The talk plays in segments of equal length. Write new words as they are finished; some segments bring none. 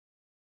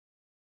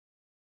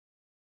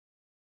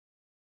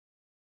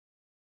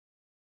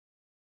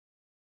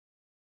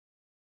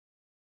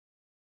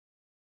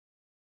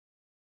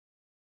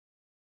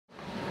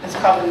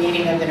call the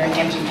meeting of the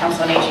Northampton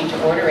Council on Aging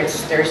to order.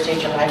 It's Thursday,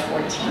 July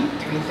 14th,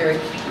 3:30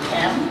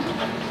 p.m.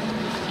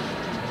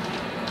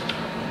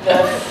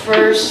 The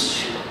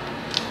first,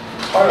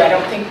 I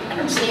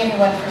don't see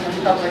anyone from the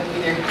public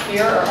either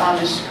here or on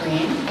the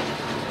screen.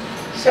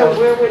 So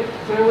where's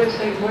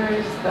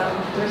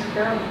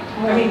Carol?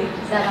 I mean,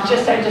 I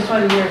just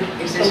wanted to hear.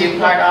 Is the Zoom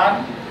part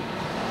on?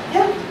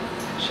 Yeah.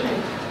 Sure.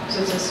 So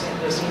is this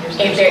the senior If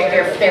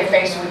center? their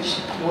face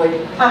would.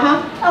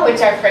 Oh,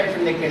 it's our friend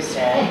from the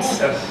Gazette. Yes,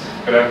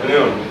 good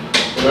afternoon.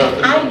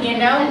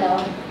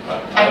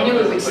 I knew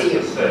we would see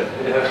you.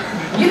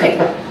 Yeah. You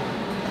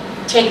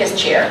can take us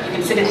chair. You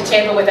can sit at the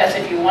table with us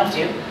if you want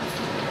to.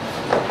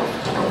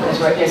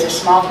 There's a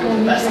small group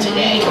of us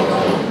today.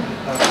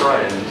 That's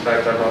right. In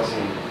fact, I brought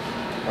some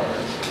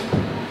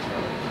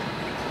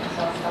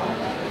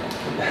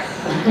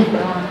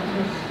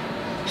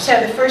So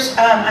the first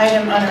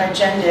item on our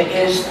agenda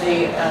is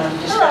the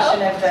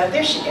discussion of the,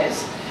 there she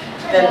is,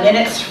 the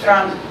minutes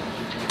from,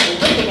 we're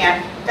looking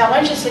at, now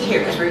why don't you sit here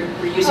because we're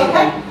using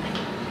the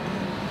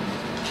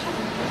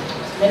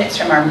minutes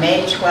from our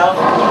May 12th,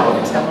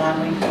 that's how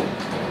long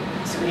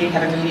so we didn't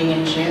have a meeting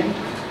in June.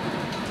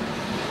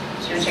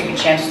 So we'll take a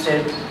chance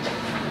to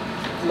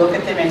look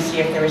at them and see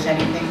if there was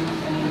anything,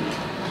 any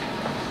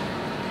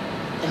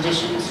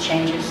additions,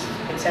 changes,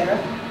 etc.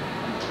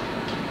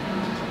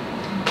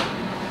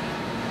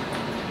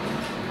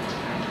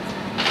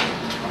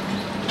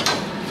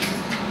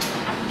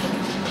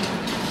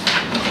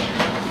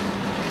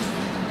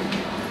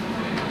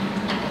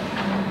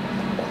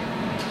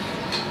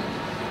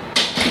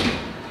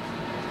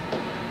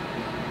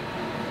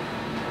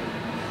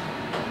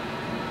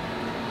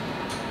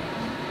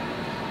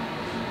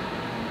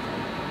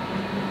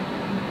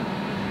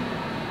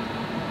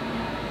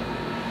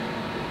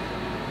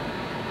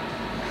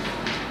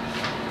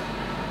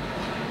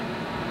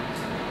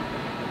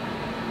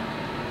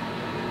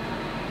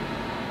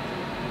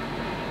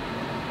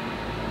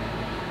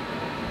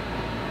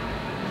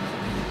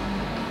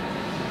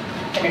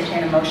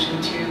 Entertain a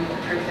motion to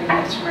approve the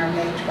minutes from our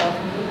May 12th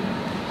meeting.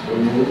 So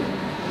moved.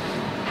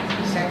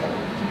 Second.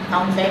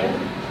 All in favor?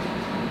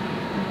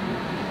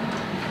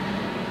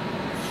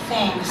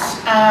 Thanks.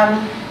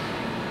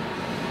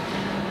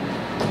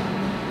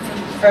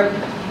 For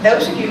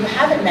those of you who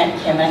haven't met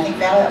Kim, and I think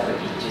Val, that would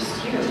be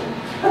just you.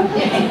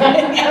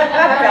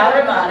 Val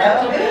Romano,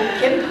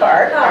 Kim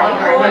Park,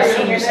 our new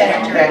Senior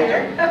Center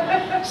Director.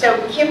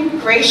 So Kim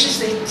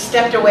graciously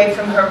stepped away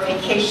from her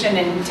vacation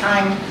and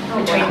time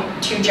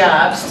between two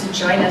jobs to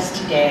join us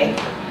today.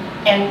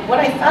 And what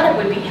I thought it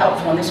would be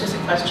helpful, and this was a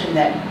question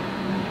that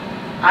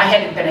I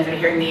had the benefit of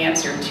hearing the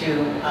answer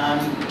to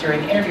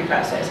during the interview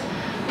process,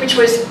 which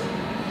was,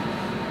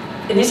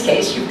 in this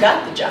case, you've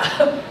got the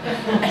job,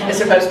 as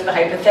opposed to the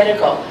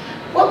hypothetical.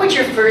 What would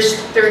your first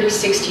 30,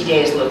 60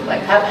 days look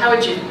like?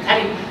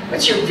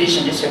 What's your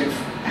vision to sort of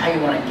how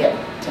you want to get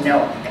to know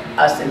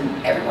us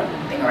and everyone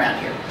around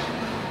here?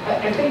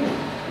 I think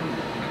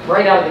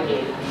right out of the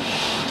gate,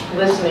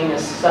 listening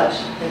is such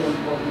an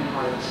important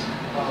part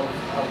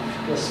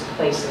of this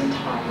place and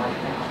time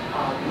right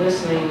now.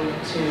 Listening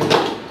to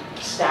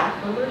staff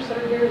members that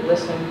are here,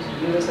 listening to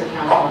you as the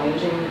Council on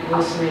Aging,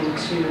 listening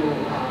to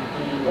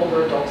the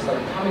older adults that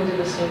are coming to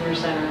the Senior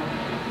Center,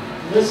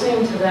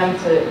 listening to them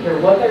to hear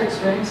what their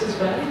experience has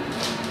been,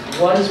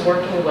 what is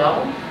working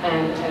well,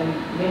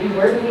 and maybe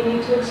where do we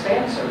need to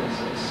expand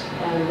services.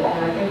 And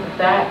I think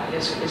that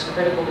is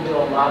critical to do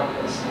a lot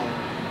of listening.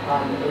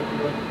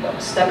 We're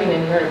stepping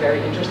in here at a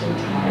very interesting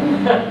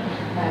time,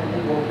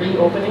 and we're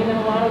reopening in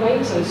a lot of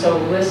ways, and so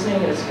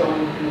listening is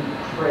going to be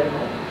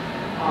critical.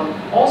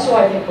 Also,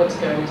 I think what's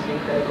going to be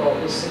critical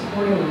is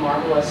supporting the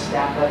marvelous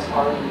staff that's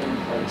already in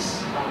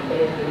place.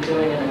 They have been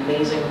doing an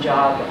amazing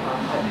job.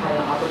 I've had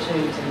an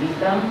opportunity to meet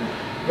them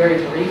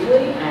very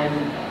briefly, and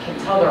I can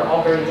tell they're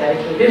all very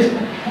dedicated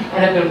and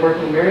have been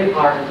working very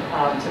hard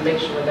to make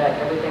sure that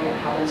everything that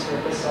happens here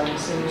at the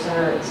Senior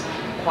Center is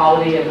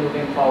quality and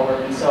moving forward.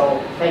 And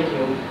so thank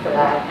you for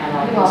that. And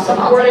I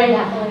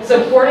think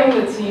supporting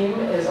the team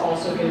is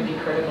also going to be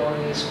critical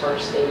in these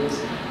first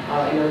days.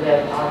 I know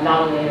that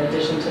not only in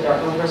addition to their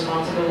own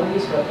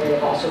responsibilities, but they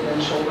have also been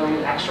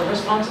shouldering extra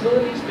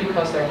responsibilities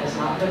because there has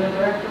not been a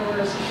director or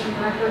assistant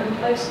director in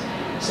place.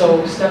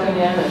 So stepping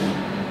in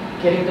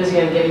and getting busy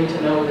and getting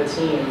to know the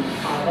team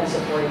and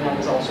supporting them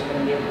is also going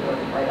to be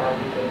important right out of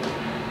the gate.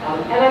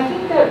 And I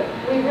think that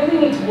we really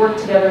need to work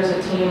together as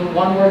a team.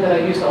 One word that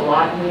I used a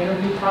lot in the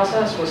interview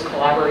process was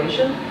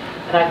collaboration.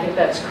 And I think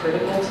that's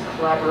critical to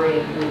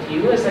collaborate with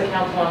you as the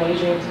Council on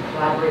Aging, to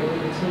collaborate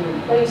with the team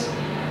in place,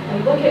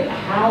 and look at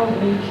how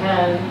we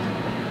can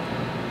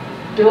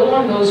build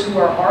on those who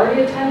are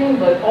already attending,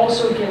 but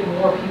also get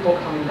more people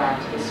coming back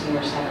to the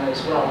Senior Center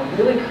as well, and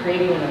really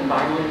creating an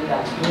environment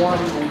that's warm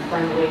and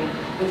friendly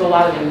with a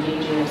lot of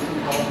engaging and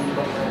compelling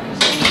programs.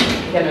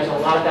 And again, there's a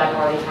lot of that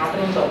already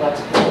happening, but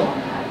let's build on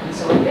that. And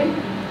so I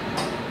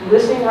think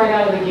listening right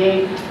out of the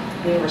gate,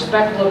 being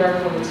respectful of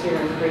everyone that's here,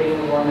 and creating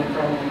a warm and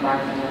friendly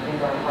environment, I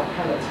think are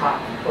kind of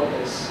top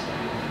focus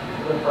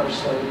for the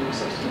first 30 or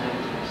 60, 90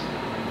 days.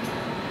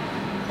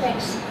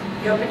 Thanks.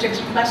 You open to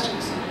some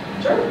questions?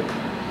 Sure.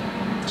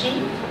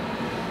 Jean?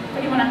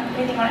 Anything you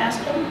want to ask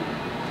him?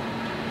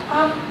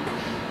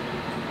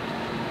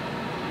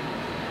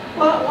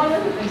 Well, one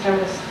of the things I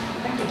was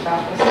thinking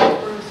about was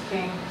that Bruce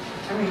came,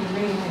 reading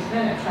these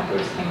minutes, and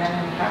Bruce came in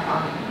and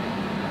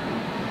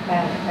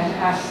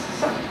asked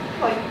some,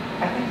 like,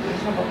 I think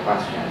reasonable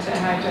questions, and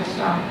I just,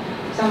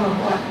 some of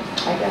what,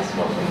 I guess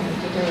what we need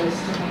to do is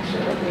to make sure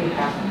that we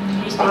have.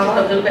 Can you speak up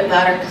a little bit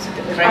louder, because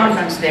the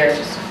microphone's there,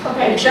 just.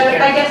 Okay, so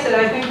I guess that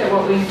I think that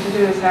what we need to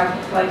do is have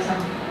like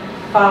some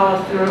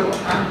follow through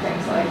on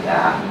things like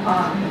that.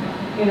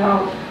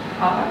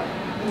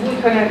 We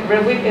couldn't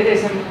really, it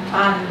isn't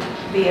on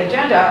the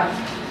agenda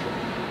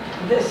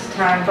this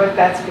time, but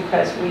that's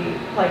because we,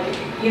 like,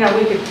 we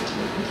could,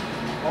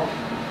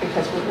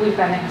 because we've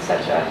been in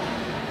such a,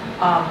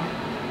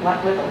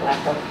 with a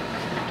lack of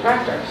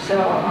director. So,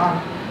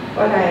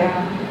 but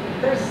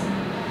there's,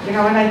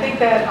 and I think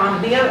that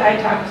I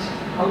talked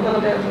a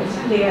little bit with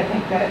Cindy. I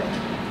think that,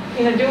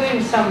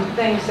 doing some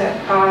things that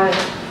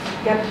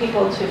get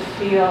people to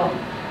feel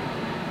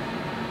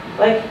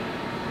like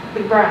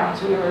the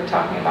grounds we were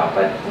talking about,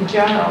 but in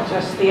general,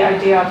 just the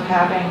idea of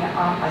having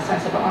a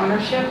sense of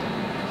ownership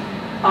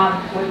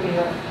would be,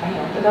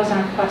 those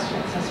aren't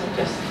questions, those are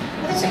just.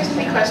 Well, this is going to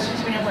be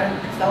questions. We know what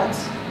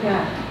thoughts.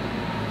 Yeah.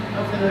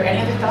 Are there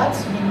any other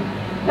thoughts?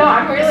 No,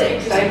 I'm really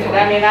excited.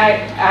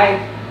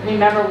 I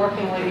remember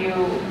working with you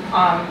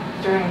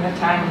during the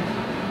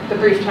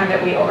brief time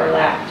that we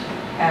overlapped,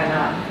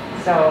 and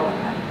so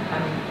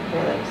I'm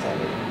really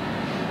excited.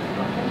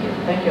 Thank you.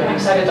 Thank you. I'm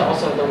excited to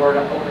also, the word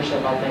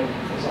ownership, I think,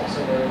 is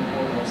also very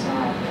important. It's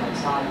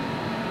not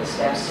the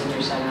staff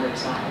senior center.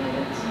 It's not,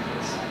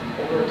 it's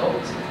older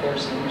adults, it's their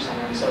senior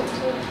center. And so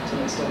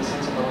to instill a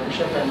sense of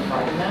ownership and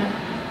pride in that, I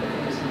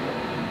think is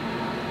important.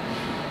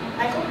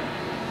 Michael?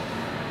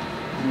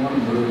 One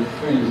of the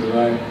things that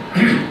I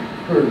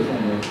heard from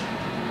a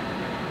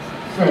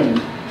friend,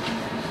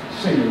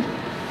 senior,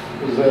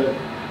 was that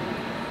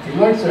he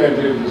likes the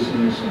idea of the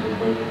senior center,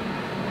 but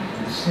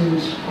it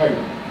seems quite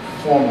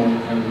formal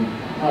and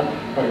not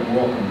quite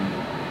welcoming.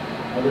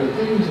 Are there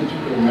things that you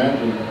could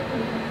imagine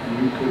that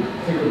you could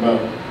think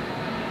about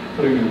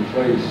putting in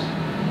place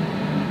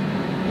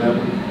that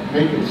would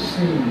make it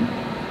seem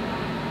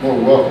more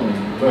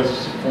welcoming,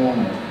 less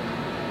formal?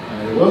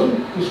 It wasn't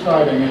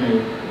describing any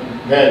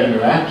bad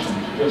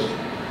interactions, just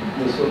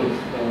the sort of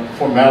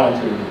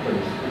formality of the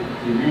place.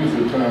 You use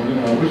the term, I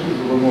wish it was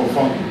a little more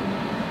funky.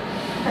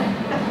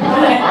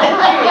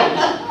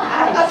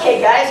 Okay,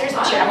 guys, here's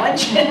a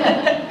challenge.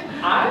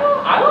 I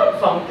like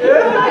funky. Look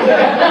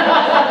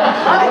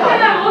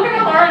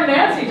at Laura and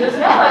Nancy just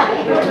now.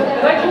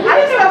 I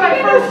just got my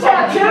first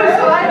tattoo,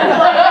 so I feel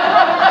like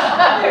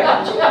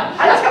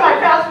I just got my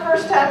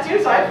first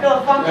tattoo, so I feel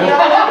funky.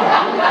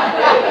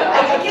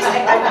 I guess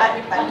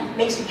it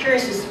makes me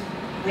curious is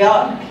we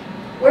all.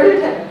 Where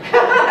did it?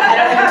 I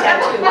don't have a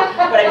tattoo,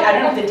 but I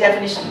don't know the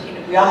definition.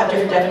 We all have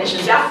different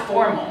definitions of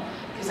formal.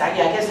 Because I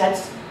guess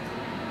that's.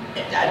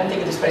 I don't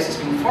think of this place as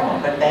being formal,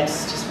 but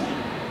that's just me.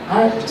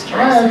 I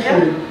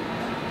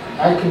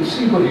can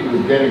see what he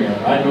was getting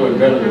at. I know it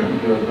better than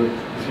he does, but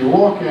if you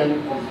walk in,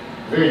 it's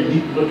very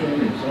neat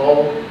looking, it's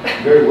all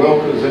very well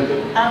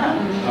presented,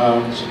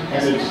 and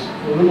it's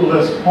a little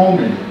less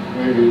homey,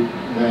 maybe,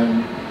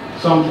 than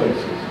some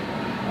places.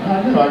 I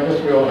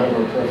guess we all have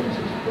our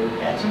preferences, but,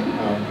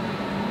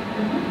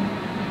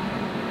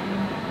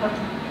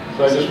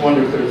 so I just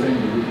wonder if there are things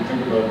that we can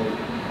think about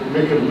that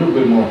make it a little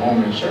bit more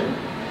homey.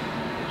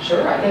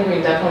 Sure, I think we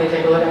can definitely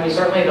take a look.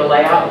 Certainly the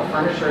layout of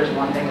furniture is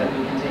one thing that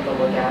we can take a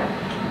look at.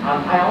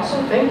 I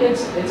also think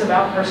it's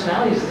about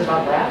personalities, it's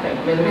about laughing.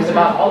 It's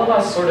about all of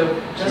us sort of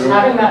just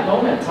having that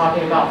moment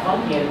talking about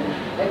funky. And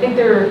I think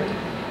there's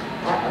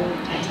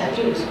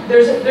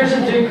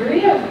a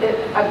degree of it.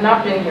 I've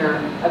not been here.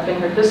 I've been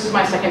here. This is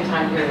my second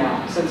time here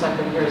now since I've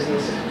been here as the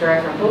assistant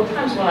director. And both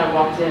times when I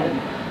walked in,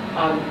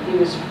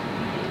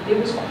 it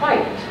was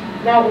quiet.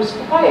 Now it was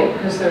quiet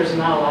because there's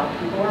not a lot of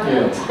people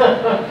around.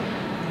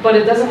 But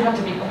it doesn't have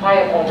to be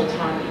quiet all the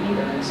time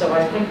either. And so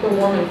I think the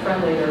warm and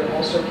friendly, there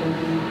also can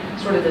be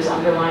sort of this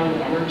underlying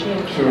energy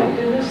and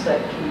connectedness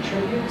that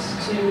contributes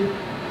to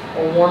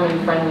a warm and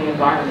friendly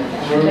environment.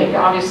 And I think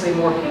obviously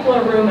more people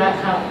in a room,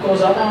 that kind of goes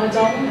up on its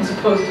own as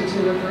opposed to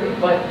 2 or 3.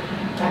 But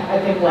I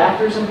think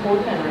laughter is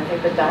important, and I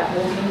think that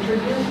will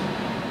contribute.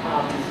 I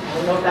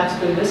don't know if that's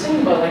been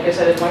missing, but like I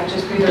said, it might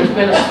just be there's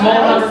been a small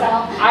number.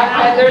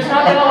 There's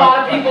not been a lot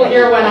of people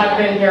here when I've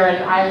been here,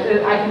 and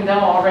I can tell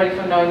already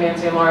from knowing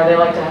Nancy and Laura, they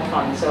like to have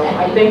fun. So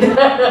I think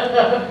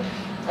that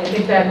Can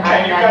you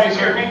guys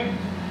hear me?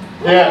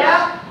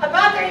 Yeah.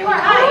 Bob, there you are.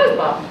 Hi.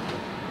 Bob.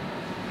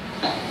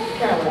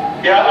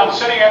 Yeah, I'm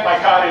sitting at my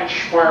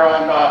cottage where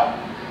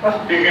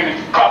you can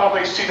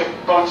probably see the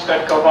boats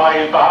that go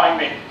by behind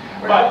me.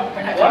 But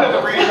one of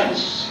the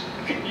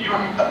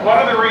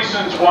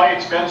reasons why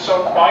it's been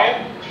so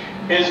quiet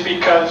is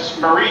because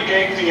Marie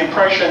gave the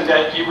impression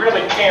that you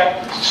really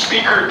can't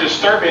speak or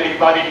disturb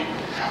anybody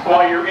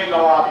while you're in the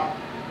lobby.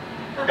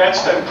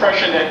 That's the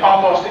impression that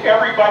almost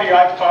everybody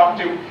I've talked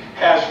to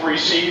has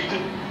received.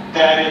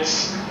 that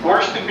it's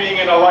worse than being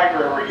in a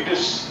library where you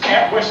just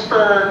can't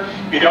whisper,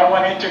 you don't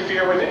want to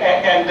interfere with it.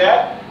 And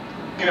that,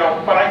 you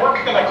know, when I work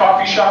in a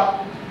coffee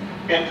shop,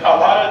 and a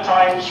lot of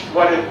times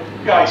what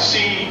I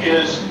see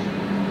is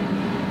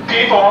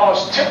people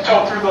almost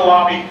tiptoe through the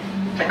lobby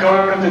to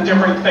go to the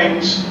different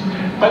things,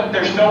 but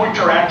there's no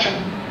interaction.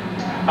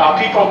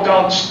 People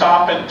don't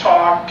stop and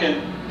talk,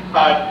 and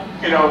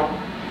you know,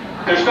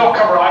 there's no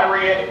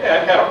camaraderie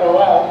at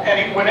all.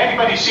 When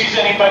anybody sees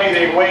anybody,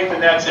 they wave,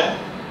 and that's it.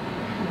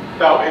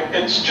 So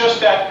it's just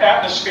that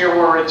atmosphere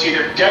where it's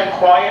either dead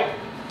quiet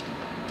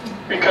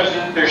because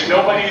there's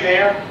nobody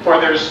there, or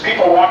there's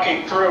people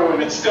walking through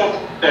and it's still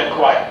dead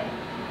quiet.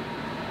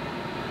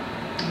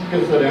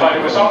 But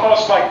it was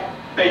almost like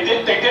they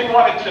didn't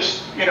want to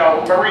just, you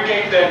know, Marie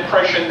gave the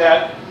impression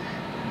that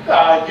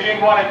you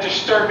didn't want to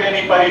disturb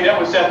anybody that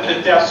was at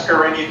the desk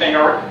or anything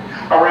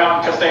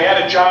around because they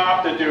had a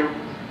job to do.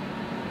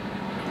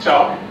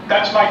 So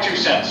that's my 2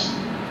 cents.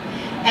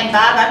 And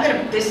Bob, I'm going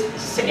to,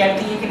 I don't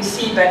think you can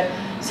see, but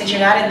since you're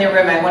not in the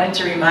room, I wanted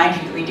to remind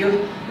you that we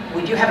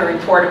do have a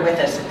reporter with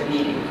us at the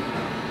meeting.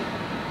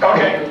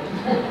 Okay.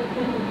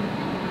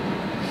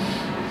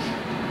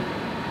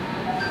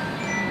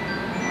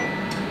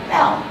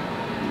 Val,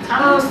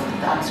 comments,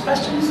 thoughts,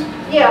 questions?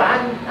 Yeah,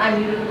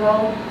 I'm new to the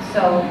role,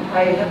 so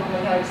I have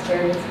only had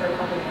experience for a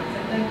couple of months,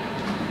 I think.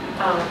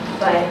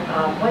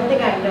 One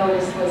thing I've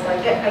noticed was, like,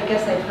 I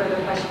guess I'd further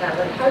question that,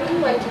 like, how do you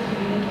like to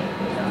communicate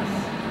with us?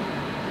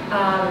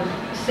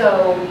 So,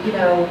 you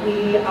know,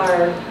 we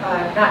are,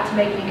 not to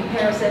make any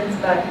comparisons,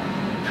 but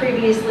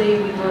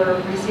previously we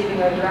were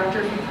receiving our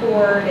director's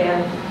report,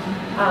 and,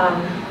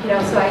 you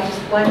know, so I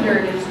just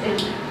wondered,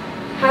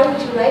 how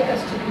would you like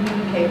us to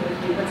communicate with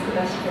you? What's the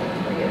best form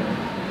for you?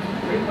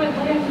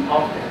 Frequently,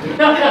 often.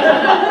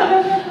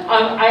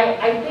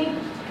 I think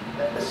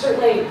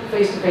certainly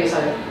face-to-face, I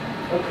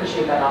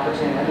appreciate that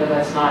opportunity. I know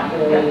that's not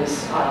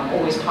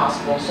always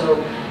possible. So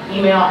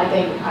email, I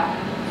think,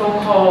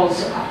 phone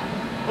calls,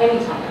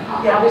 anytime.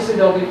 Obviously,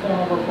 there'll be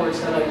formal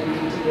reports that I do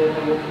need to give,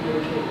 and we'll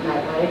communicate in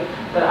that way.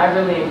 But I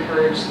really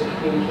encourage the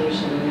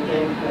communication. And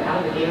again,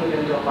 out of the gate, we're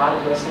going to do a lot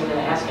of listening and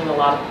asking a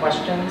lot of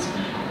questions.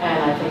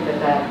 And I think that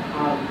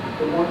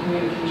the more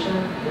communication,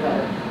 the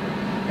better.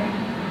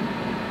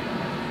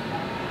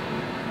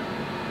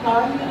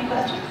 Laura, you got any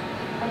questions?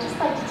 I'd just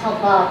like to tell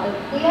Bob that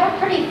we are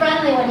pretty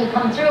friendly when you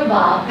come through,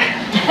 Bob.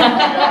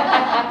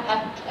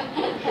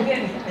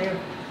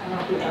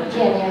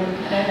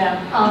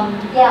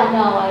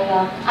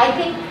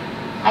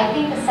 I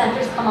think the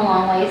center's come a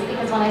long ways,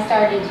 because when I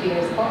started 2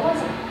 years ago, it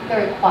was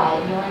very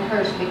quiet. You were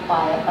encouraged to be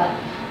quiet, but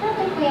I don't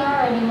think we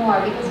are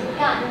anymore, because we've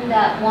gotten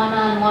that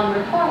one-on-one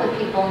rapport with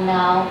people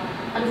now.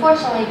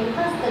 Unfortunately,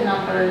 because the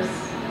numbers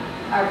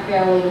are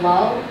fairly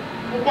low,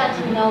 we've got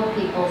to know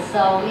people.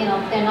 So, you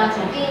know, if they're not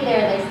going to be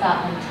there, they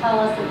stop and tell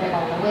us that they're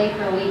going away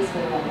for a week, so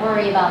we won't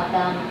worry about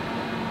them.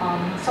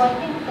 So I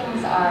think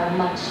things are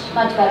much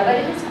better, but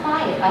it is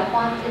quiet. I've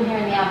walked in here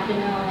in the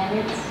afternoon, and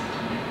it's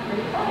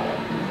pretty quiet.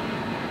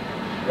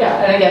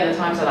 Yeah, and again, the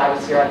times that I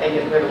was here, I think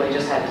it literally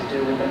just had to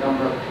do with the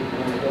number of people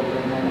in the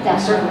building.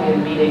 And certainly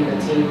in meeting the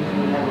team,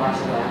 we had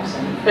lots of laughs,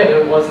 and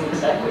it wasn't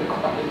exactly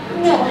quiet.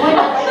 No,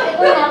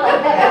 we're not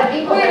like that.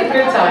 People We had a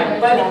good time,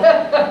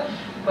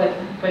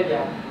 but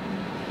yeah.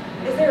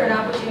 Is there an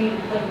opportunity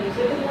to play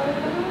music in one of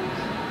the rooms?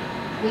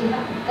 We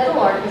have a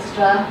fiddle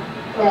orchestra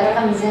that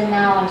comes in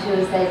now on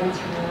Tuesdays, and it's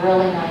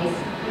really nice.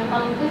 We've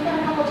got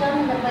a couple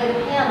gentlemen that play the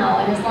piano,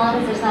 and as long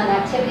as there's not an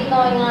activity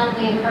going on,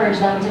 we encourage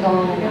them to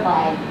go in and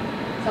play.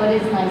 So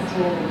it is nice to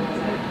hear the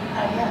music.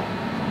 Oh, yeah.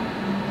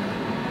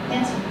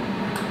 Nancy.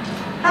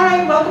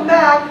 Hi, welcome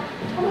back.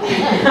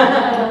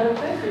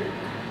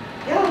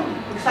 Yeah,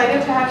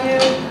 excited to have you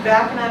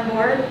back and on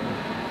board.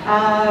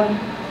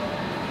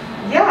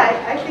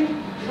 Yeah, I think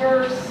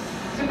we're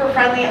super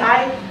friendly.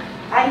 I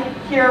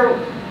hear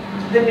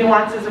the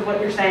nuances of what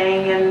you're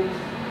saying, and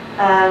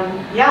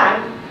yeah,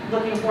 I'm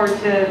looking forward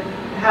to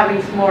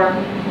having some more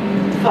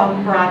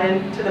fun brought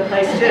into the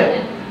place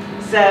too.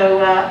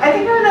 So I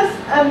think we're in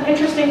an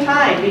interesting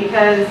time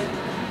because,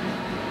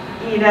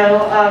 you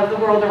know, of the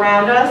world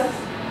around us,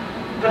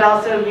 but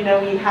also, you know,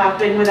 we have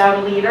been without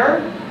a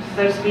leader,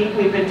 so to speak.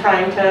 We've been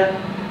trying to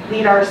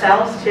lead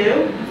ourselves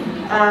too,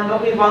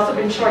 but we've also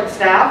been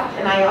short-staffed,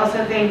 and I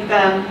also think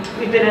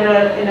we've been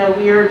in a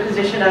weird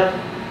position of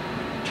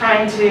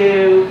trying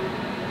to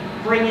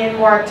bring in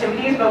more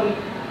activities, but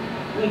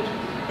we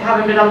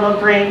haven't been able to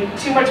bring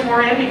too much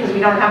more in because we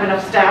don't have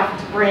enough staff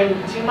to bring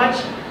too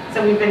much.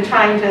 So we've been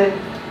trying to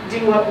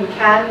do what we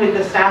can with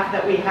the staff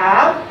that we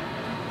have.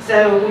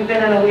 So we've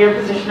been in a weird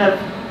position of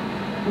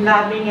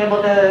not being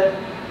able to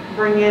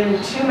bring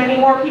in too many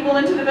more people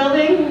into the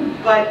building,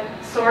 but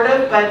sort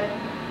of. But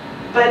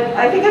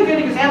I think a good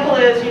example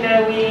is, you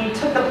know, we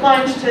took the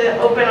plunge to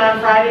open on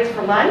Fridays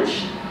for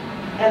lunch,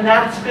 and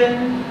that's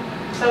been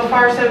so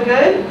far so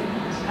good.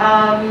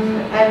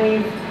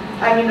 And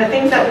the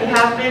things that we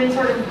have been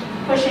sort of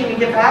pushing to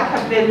get back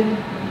have been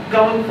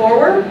going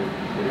forward.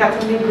 We've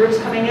got some new groups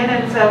coming in,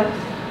 and so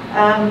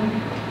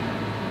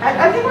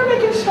I think we're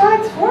making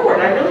strides forward.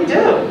 I really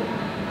do.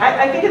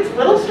 I think it's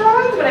little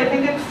strides, but I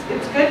think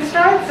it's good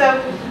strides.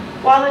 So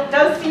while it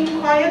does seem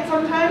quiet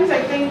sometimes,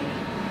 I think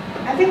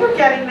we're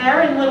getting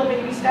there in little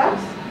baby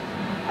steps,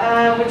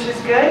 which is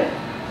good.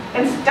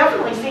 And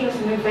definitely seeing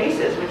some new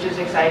faces, which is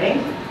exciting.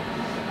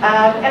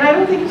 And I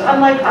don't think it's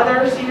unlike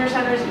other senior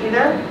centers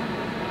either.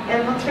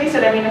 And let's face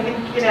it, I mean, I think,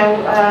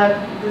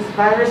 this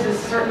virus is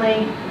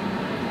certainly,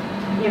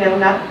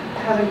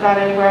 hasn't gone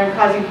anywhere and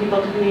causing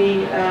people to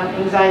be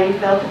anxiety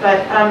filled.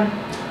 But,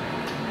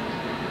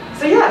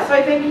 so yeah, so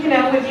I think,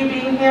 with you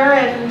being here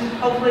and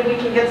hopefully we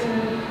can get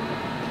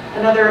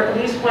at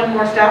least one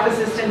more staff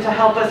assistant to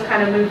help us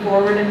kind of move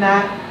forward in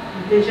that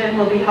vision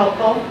will be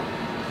helpful.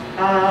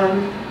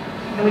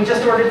 And we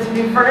just ordered some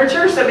new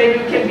furniture, so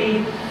maybe we can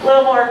be a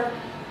little more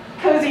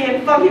cozy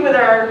and funky with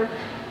our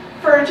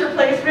furniture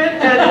placement,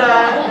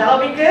 and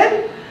that'll be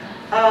good.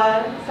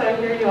 So I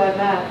hear you on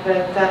that.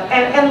 But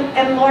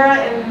and Laura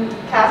and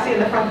Cassie in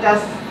the front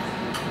desk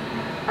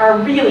are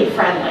really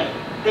friendly.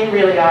 They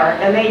really are,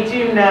 and they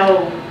do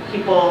know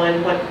people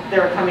and what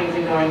their comings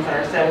and goings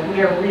are. So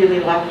we are really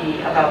lucky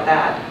about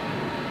that.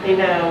 They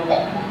know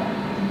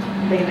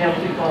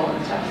people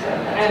and stuff. So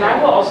that's And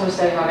I will also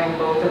say, having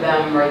both of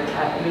them, right,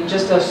 I mean,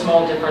 just a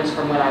small difference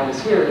from when I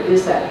was here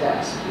is that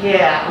desk.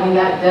 Yeah. I mean,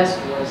 that desk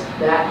was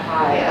that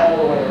high all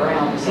the way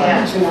around,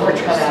 besides Yeah.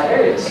 2 cutout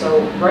areas.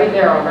 So right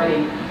there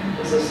already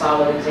is a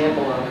solid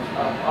example of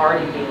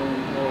already being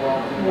more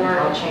welcoming, and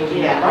how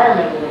changing the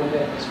environment a little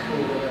bit has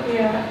created a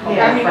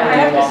I mean, I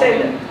have to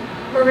say that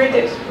Marie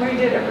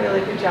did a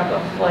really good job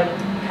of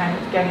kind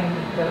of getting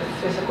the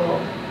physical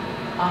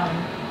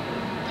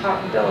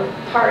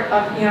part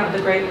of the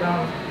great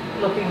room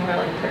looking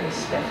really pretty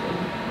spiffy.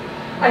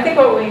 I think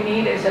what we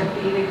need is a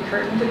beaded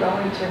curtain to go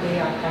into the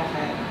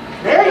cafe.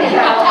 There you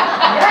go.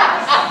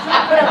 Yes.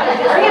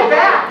 Bring it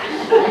back.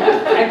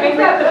 I think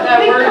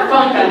that word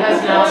funky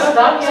has now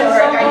stuck in So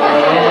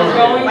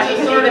are you going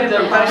to sort of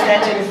propose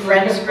that to the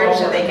friends group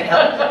so they can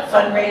help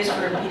fundraise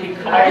for a beaded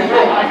curtain? I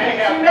may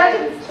have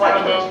one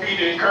of those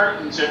beaded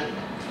curtains if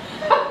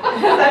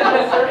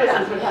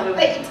Services would have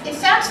a- It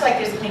sounds like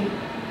there's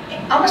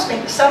almost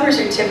summers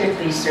are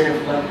typically sort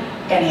of low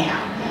anyhow.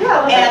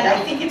 Yeah. And I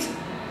think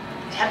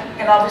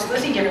and all this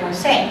listening to everyone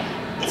saying,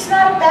 it's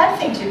not a bad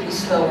thing to be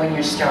slow when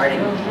you're starting,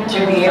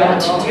 to be able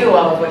to do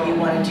all of what you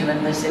want to do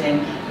and listen,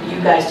 and you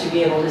guys to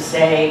be able to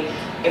say,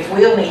 if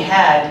we only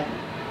had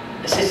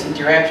assistant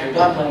director,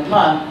 blah, blah,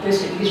 blah,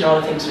 these are all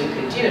the things we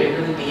could do to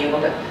really be able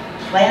to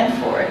plan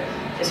for it.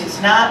 Because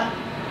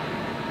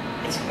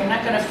you're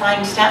not going to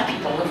find staff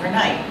people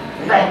overnight.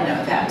 We all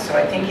know that. So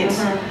I think it's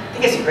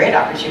a great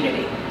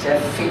opportunity to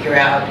figure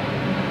out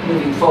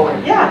moving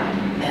forward. Yeah.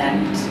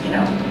 And,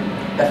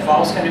 the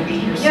fall's going to be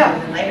here sooner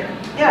than later.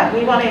 Yeah,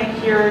 we want to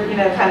hear,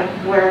 kind of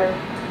where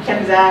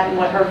Kim's at and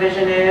what her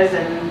vision is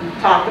and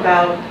talk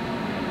about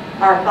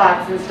our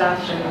thoughts and stuff.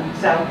 And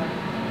so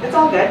it's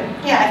all good.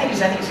 Yeah, I think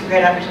it's a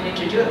great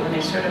opportunity to do it when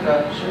there's sort of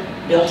a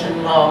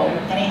built-in lull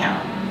anyhow.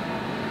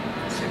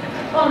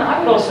 Well, and I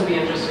would also be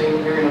interested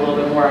in hearing a little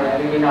bit more,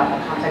 maybe not in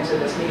the context of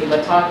this meeting,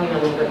 but talking a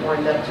little bit more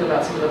in depth too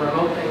about some of the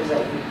remote things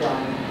that you've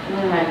done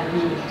and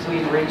who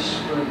we've reached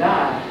through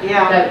that.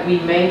 Yeah. That we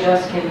may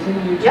just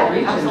continue to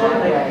reach in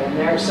that way.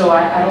 And so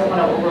I don't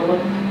want to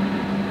overlook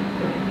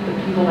the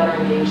people that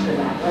are engaged in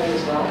that way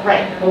as well.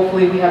 Right.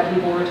 Hopefully we have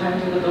people return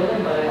to the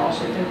building, but I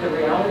also think the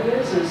reality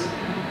is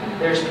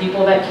there's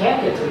people that can't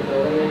get to the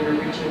building and you're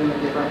reaching them in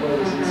different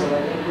ways. And so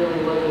I think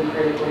really looking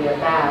critically at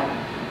that.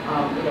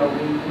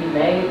 We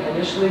may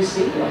initially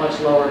see a much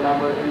lower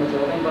number in the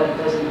building, but it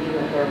doesn't mean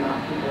that there are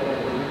not people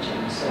that we're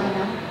reaching. So we're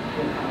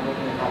kind of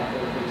looking at that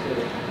critically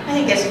too. I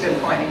think that's a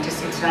good point.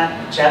 It's not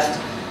just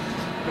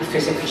who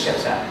physically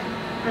shows up.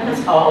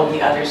 It's all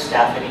the other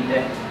stuff. I mean,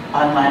 the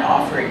online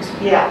offerings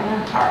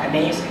are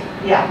amazing.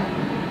 Yeah.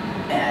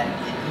 And,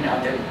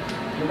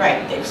 you're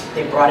right.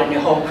 They brought in a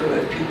whole crew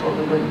of people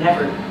who would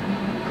never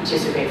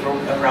participate for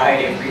a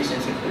variety of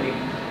reasons, including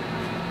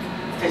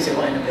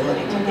physical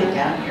inability to get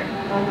down here.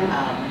 And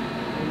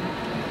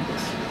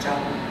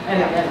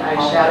I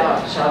shout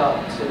out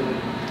to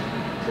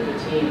the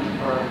team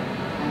for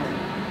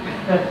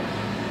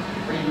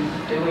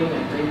redoing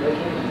and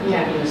relooking and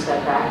taking a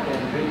step back and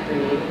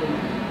recreating.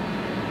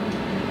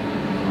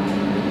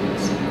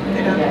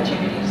 Good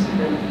opportunities.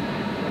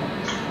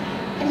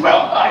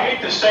 Well, I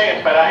hate to say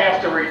it, but I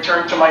have to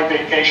return to my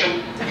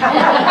vacation.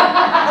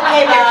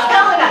 Okay, they're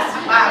telling us.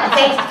 Wow,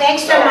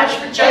 thanks so much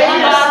for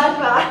joining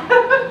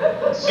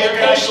us. See you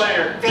guys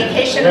later.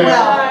 Vacation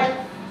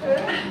well.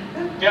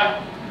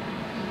 Yeah.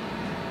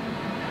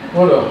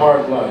 What a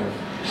hard life.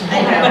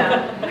 I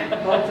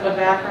know. Both in the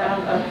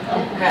background.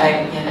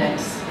 Right, and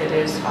it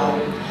is.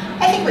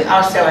 I think we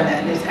also,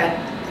 and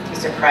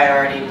it's a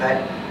priority,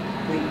 but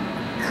we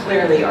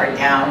clearly are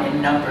down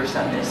in numbers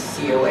on this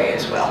COA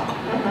as well.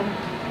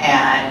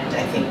 And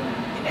I think,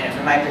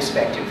 from my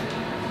perspective,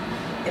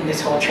 in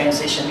this whole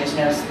transition,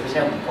 there was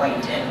no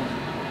point in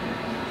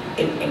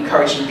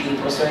encouraging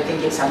people. So I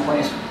think at some point,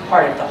 as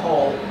part of the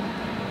whole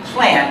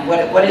plan,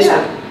 what is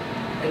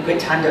a good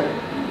time to,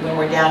 when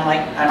we're down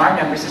like on our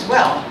numbers as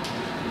well,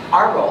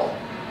 our role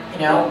You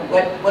know,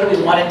 what do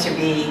we want it to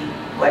be?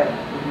 What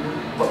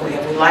we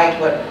have we liked?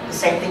 What the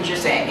same things you're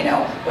saying? You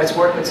know, what's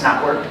worked, what's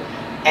not worked,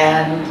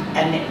 and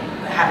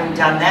having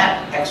done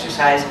that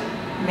exercise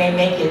may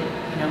make it.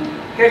 You know,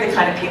 here are the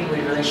kind of people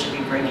we really should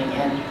be bringing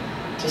in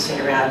to sit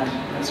around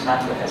once a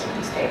month with us at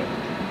this table.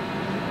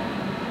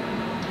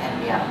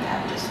 And beyond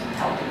that, just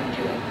helping and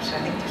doing. So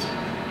I think there's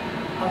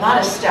a lot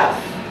of stuff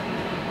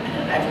in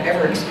an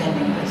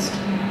ever-expanding list.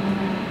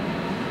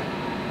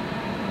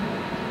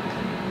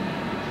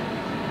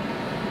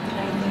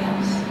 Anything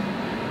else?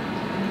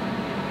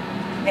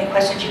 Any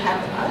questions you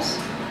have of us?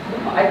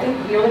 I think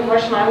the only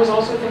question I was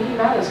also thinking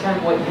about is kind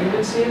of what you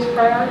would see as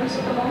priorities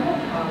at the moment.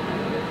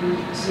 If you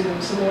see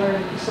them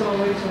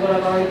similarly to what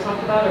I've already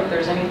talked about, or if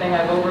there's anything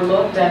I've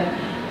overlooked. And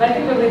I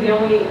think really the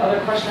only other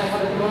question I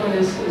have at the moment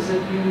is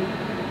if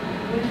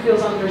who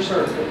feels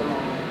underserved at the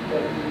moment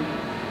that you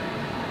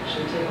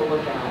should take a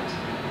look at.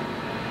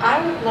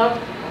 I would love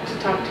to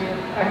talk to you,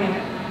 I mean,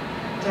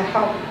 to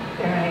help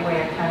in any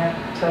way,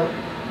 to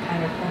kind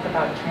of think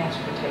about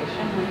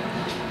transportation.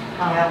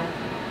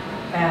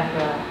 And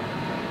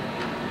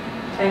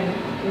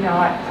you know,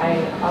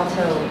 I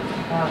also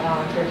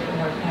volunteer for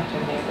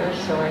Northampton Neighbors,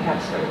 so I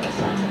have sort of a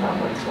sense about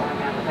what's going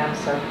on with them.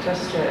 So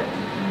just to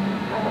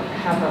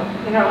have a,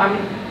 you know, I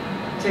mean,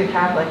 to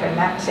have like a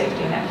net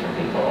safety net for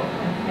people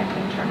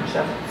in terms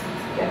of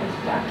getting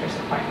to doctor's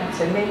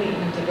appointments, and maybe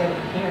even to get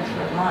them here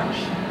for lunch,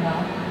 you know,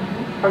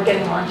 or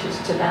getting lunches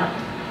to them.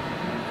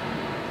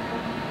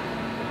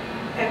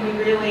 And we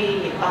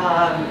really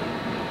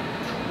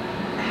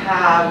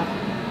have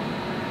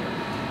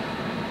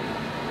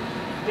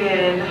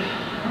been,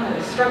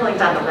 struggling's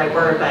not the right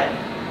word, but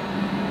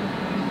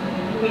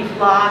we've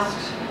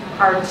lost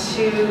our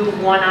two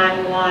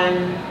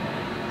one-on-one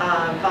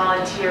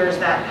volunteers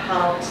that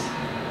helped,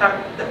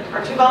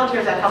 our two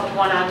volunteers that helped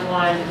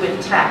one-on-one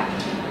with tech.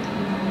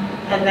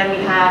 And then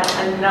we had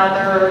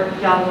another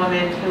young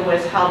woman who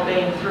was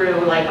helping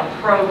through like a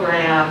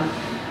program.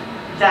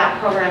 That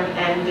program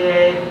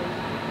ended,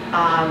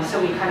 so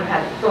we kind of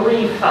had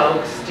 3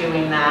 folks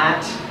doing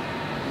that.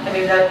 I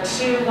mean, the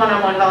 2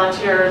 one-on-one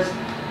volunteers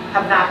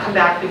have not come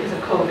back because of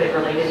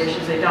COVID-related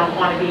issues. They don't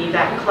want to be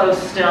that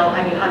close still.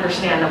 I mean,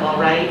 understandable,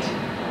 right?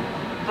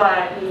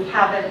 But we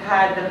haven't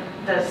had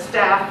the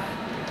staff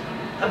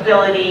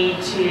ability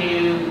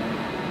to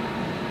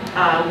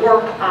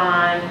work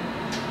on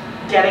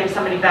getting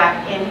somebody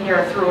back in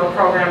here through a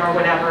program or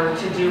whatever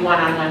to do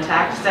one-on-one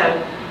tech. So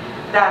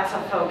that's a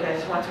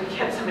focus. Once we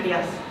get somebody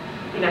else,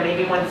 you know,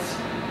 maybe once,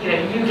 you know,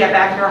 you get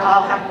back here,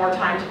 I'll have more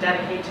time to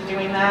dedicate to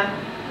doing that.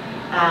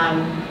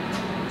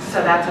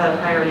 So that's a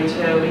priority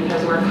too,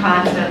 because we're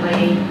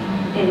constantly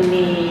in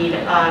need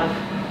of,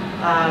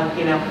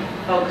 you know,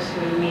 folks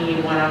who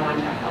need one-on-one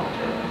tech help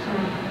too.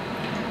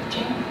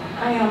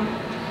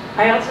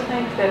 I also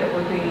think that it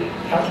would be,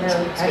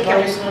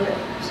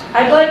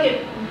 I'd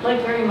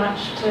like very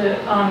much to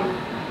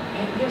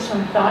give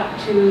some thought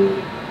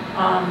to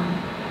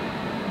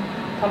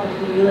public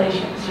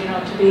relations, you know,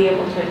 to be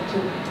able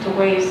to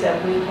ways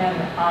that we can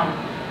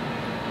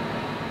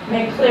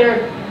make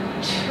clear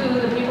to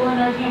the people in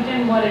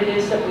Northampton what it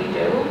is that we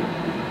do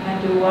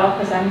and do well,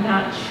 because I'm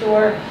not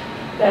sure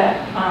that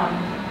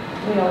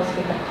we always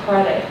get the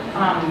credit.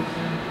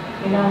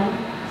 You know,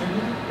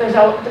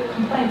 the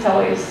complaints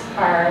always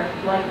are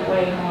like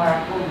way more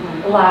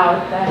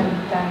loud than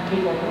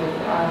people who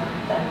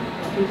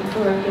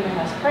are giving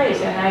us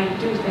praise, and I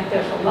do think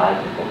there's a lot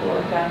of people who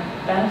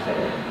have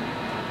benefited.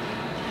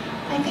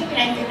 I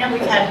know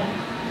we've had,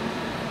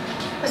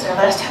 was our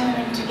last time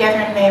we went together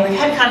in May, we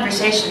had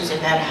conversations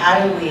about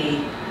how do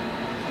we,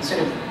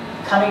 sort of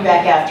coming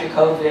back after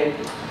COVID,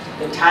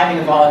 the timing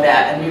of all of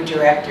that, a new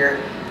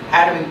director,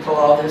 how do we pull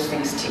all those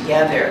things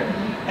together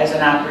as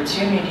an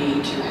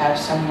opportunity to have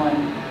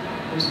someone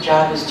whose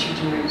job is to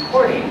do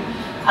reporting,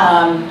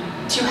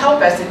 to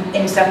help us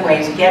in some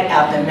ways get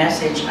out the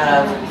message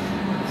of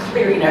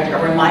clear, you know,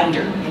 a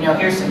reminder, you know,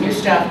 here's some new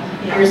stuff,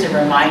 here's a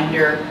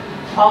reminder,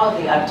 all of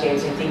the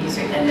updates, I think,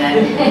 and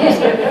then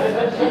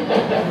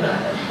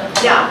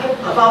yeah,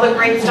 of all the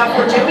great stuff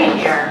we're doing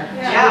here.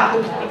 Yeah,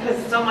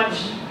 because so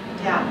much,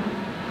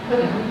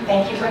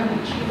 thank you very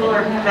much. People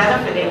are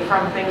benefiting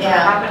from things that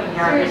are happening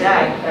here every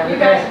day. You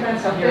guys have been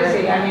so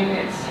busy. I mean,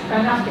 it's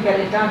enough to get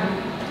it done.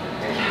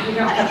 You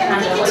don't have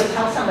time to really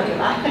tell somebody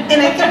about it.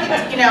 And I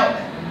think, you know,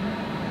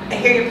 I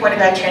hear your point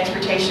about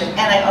transportation,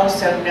 and I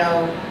also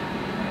know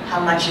how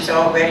much is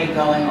already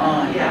going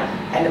on,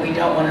 and that we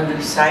don't want to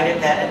lose sight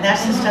of that. And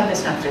that's the stuff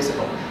that's not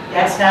visible.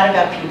 That's not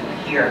about people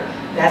here.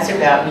 That's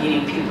about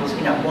meeting people's,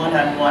 you know,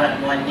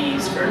 one-on-one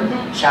needs for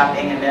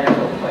shopping and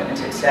medical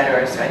appointments,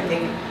 etc. So I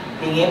think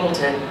being able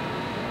to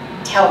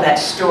tell that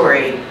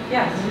story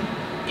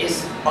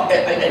is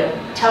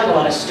telling a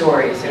lot of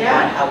stories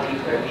about how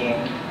people are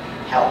being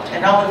helped,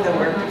 and all of the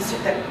work that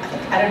I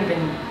think I don't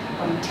even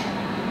want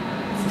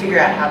to figure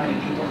out how many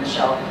people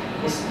Michelle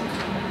is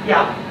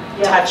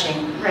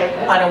touching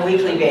on a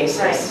weekly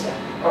basis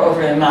or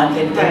over the month,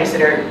 and things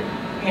that are,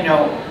 you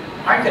know,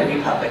 aren't going to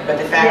be public, but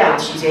the fact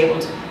that she's able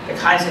to, the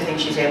kinds of things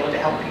she's able to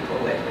help people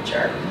with, which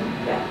are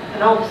Yeah,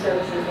 and all the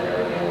services that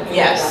are available.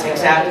 Yes,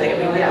 exactly. I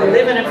mean, we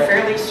live in a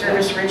fairly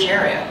service-rich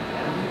area.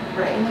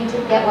 Right. And we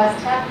did get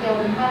West Hatfield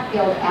and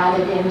Hatfield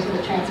added into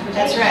the transportation.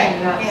 That's right,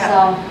 yeah.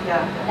 So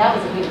Yeah, that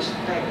was a huge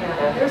thing. right, yeah.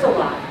 Yeah, there's a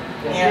lot.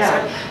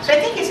 Yeah, so I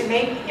think it's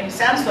maybe, it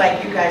sounds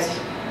like you guys,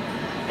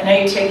 I know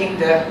you're taking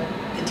the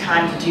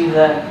time to do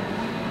the,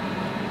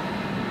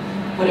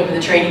 whatever the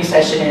training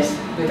session is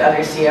with other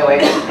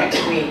COAs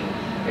next week.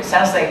 It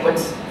sounds like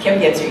once Kim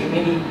gets here,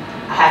 maybe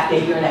a half day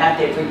here and a half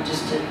day for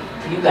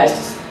you guys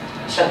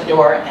to shut the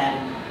door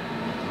and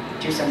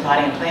do some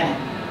plotting and planning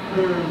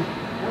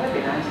That would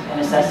be nice.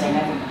 and assessing.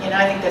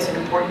 I think that's an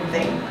important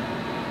thing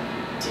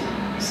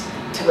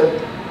to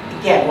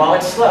again, while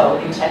it's slow,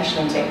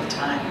 intentionally take the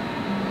time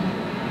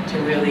to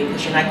really,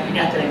 because you're not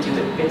going to do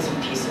it bits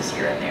and pieces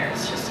here and there.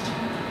 It's just,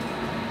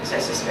 as I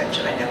suspect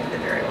you'll end up with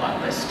a very long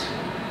list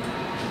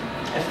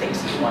of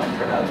things that you want to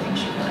promote,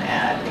 things you want to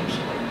add, things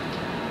you want to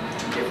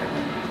do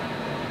differently.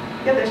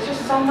 Yeah, there's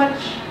just so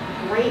much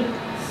great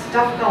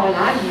stuff going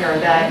on here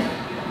that,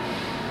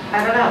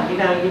 I don't know, I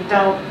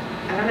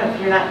don't know if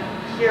you're not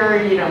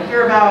here, you don't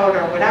hear about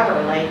or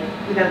whatever, like,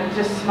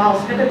 just small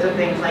snippets of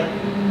things, like,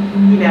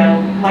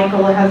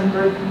 Michael has a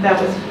group that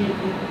was,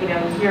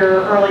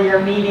 here earlier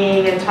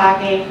meeting and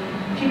talking,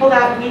 people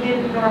that we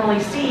didn't normally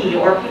see,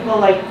 or people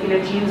like,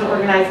 Jean's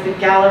organized the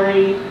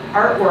gallery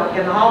artwork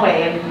in the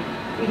hallway, and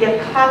we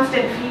get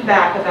constant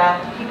feedback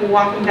about people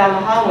walking down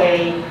the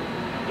hallway,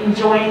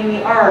 enjoying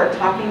the art,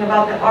 talking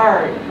about the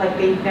art, like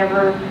they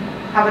never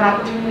have an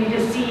opportunity to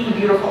see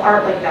beautiful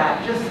art like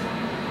that, just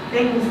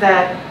things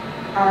that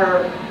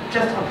are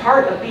just a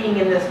part of being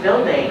in this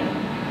building.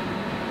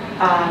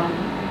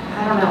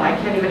 I don't know, I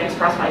can't even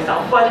express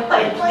myself, but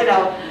like,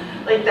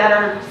 like that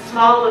are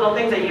small little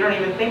things that you don't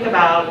even think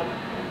about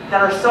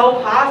that are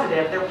so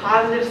positive. They're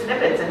positive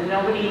snippets and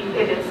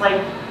it's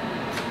like,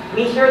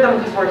 we hear them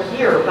because we're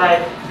here,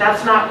 but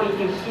that's not what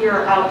you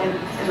hear out in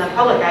the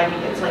public. I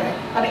mean, it's like,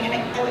 I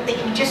would think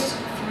just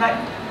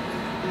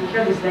you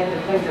hear these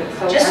negative things, it's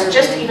so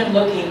just even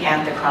looking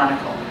at the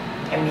Chronicle.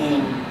 I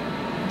mean,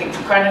 the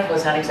Chronicle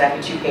is not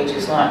exactly 2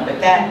 pages long, but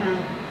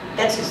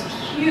that's this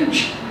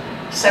huge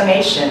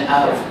summation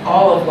of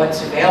all of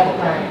what's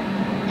available.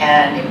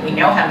 And we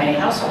know how many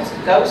households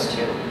it goes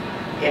to.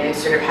 And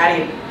it's sort of how do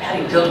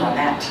you build on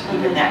that,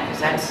 even that, because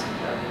that's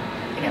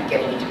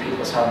getting into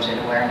people's homes and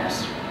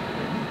awareness.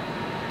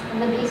 In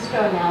the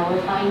bistro now,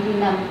 we're finding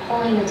them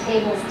pulling the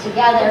tables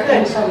together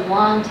into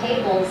long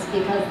tables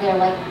because they're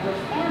like, we're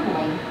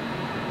family.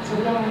 So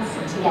we don't want to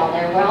sit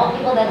together. We're all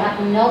people that have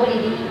nobody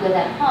to eat with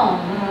at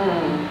home.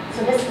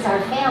 So this is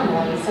our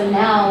family. So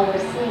now we're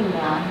seeing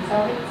that.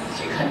 So it's...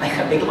 So you got like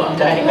a big long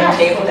dining room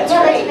table, that's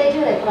great. Yeah, they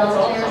do. They put all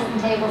the chairs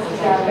and tables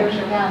together.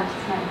 Yeah,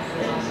 it's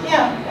nice.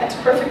 Yeah, that's a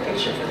perfect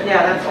picture for the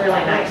yeah, that's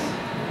really nice.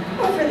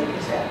 Or for the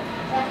Gazette.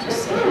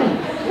 Just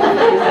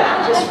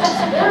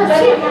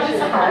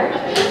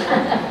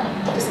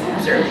Just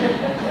observe.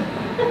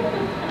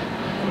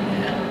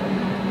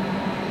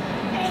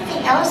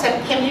 Anything else?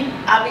 Kim, you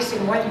obviously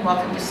more than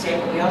welcome to stay,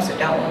 but we also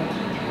don't want to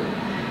keep you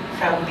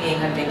from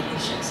being on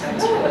vacation. So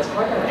it's What's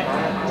going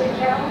on? Did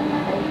Carolyn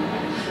have anything?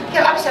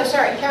 Yeah, I'm so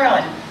sorry,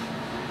 Carolyn.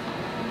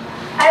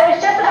 I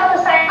was just about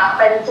to sign off,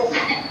 but it's just,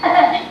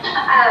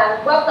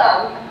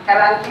 welcome.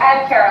 I'm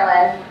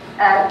Carolyn.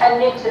 I'm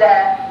new to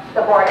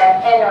the board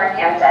in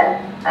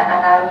Northampton,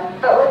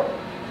 but would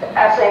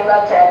absolutely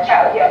love to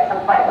chat with you at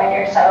some point when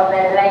you're settled in.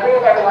 And I agree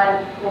with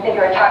everyone I think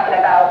you were talking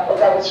about,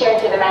 that it's hearing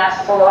through the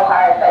mask is a little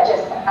hard, but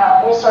just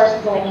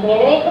resources in the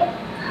community.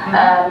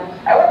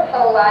 I work with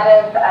a lot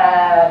of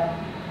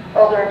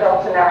older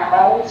adults in their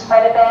homes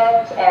quite a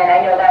bit, and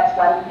I know that's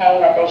one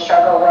thing that they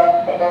struggle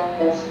with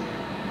is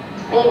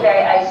being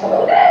very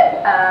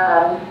isolated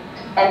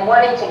and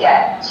wanting to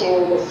get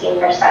to the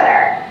senior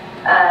center.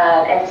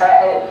 And so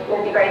it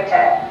would be great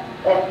to,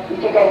 if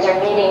you guys are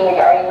meeting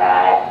regarding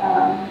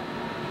that,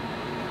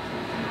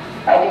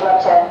 I'd be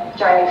love to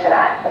join you for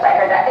that. If I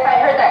heard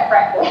that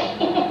correctly,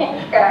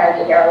 it's kind of hard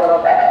to hear a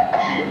little bit.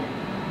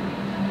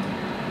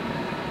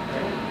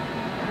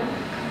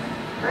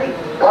 Great.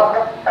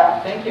 Welcome.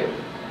 Thank you.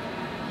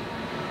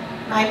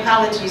 My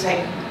apologies.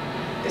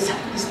 This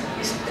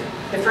is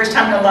the first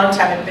time in a long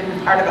time I've been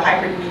part of a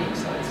hybrid meeting,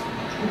 so it's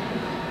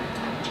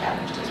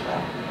challenged as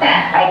well.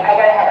 I got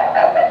to head up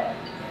though, but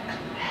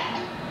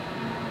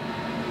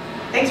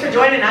Thanks for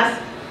joining us.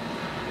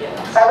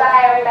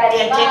 bye-bye, everybody.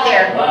 Yeah, take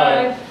care.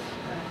 Bye.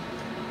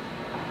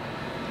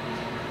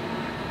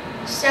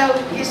 So,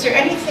 is there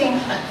anything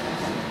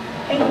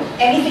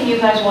you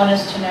guys want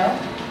us to know?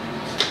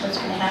 What's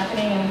been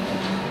happening?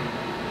 Anything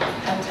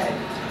outside?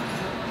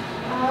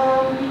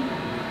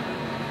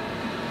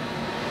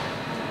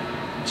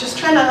 Just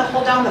trying to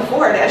hold down the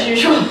fort as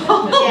usual.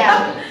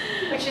 Yeah,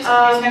 which is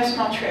no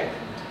small trick.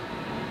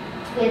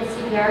 We had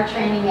CPR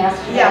training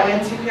yesterday. Yeah, we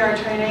had CPR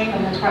training.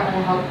 From the Department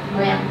of Health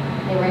grant,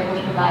 they were able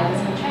to provide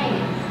us with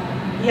training.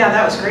 So. Yeah,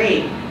 that was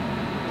great.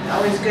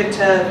 Always good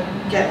to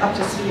get up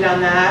to speed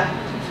on that.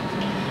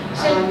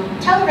 So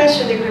tell the rest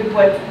of the group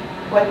what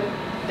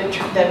the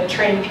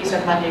training piece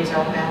on Monday is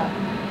all about.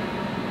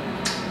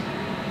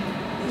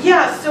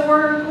 Yeah, so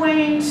we're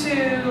going to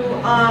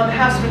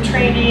have some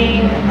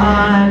training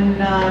on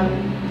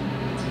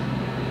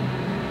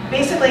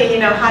basically,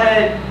 how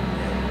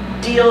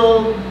to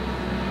deal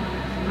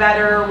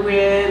better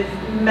with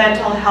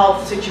mental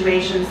health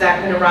situations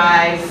that can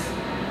arise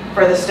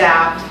for the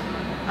staff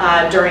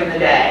during the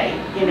day.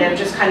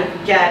 Just kind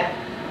of get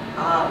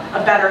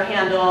a better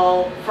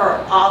handle for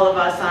all of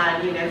us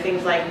on,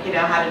 things like,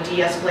 how to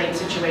de-escalate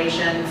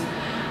situations.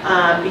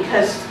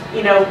 Because,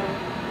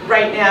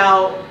 right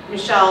now,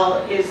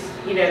 Michelle is,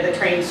 the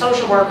trained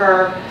social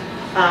worker,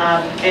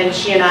 and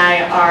she and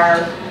I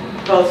are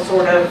both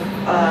sort of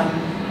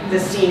the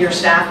senior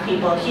staff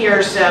people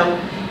here. So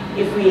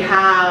if we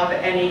have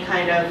any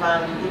kind of,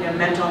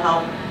 mental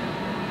health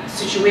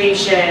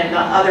situation, the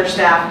other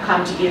staff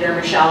come to either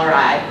Michelle or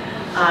I.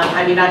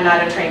 I mean, I'm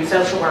not a trained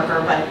social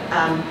worker, but,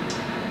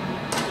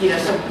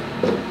 so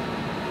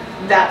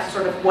that's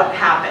sort of what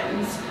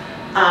happens.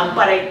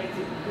 But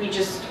we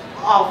just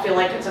all feel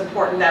like it's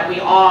important that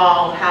we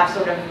all have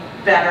sort of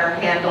better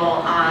handle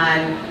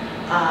on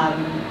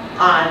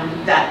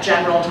that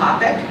general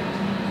topic.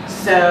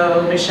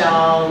 So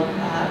Michelle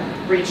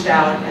reached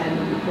out,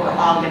 and we're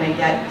all going to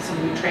get some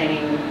new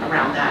training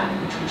around that,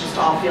 which we just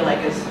all feel like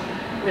is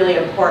really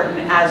important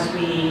as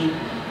we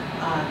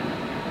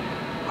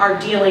are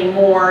dealing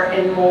more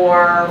and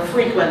more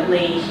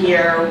frequently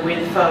here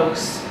with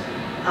folks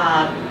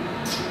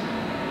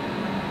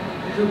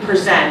who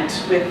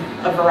present with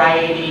a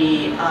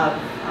variety of,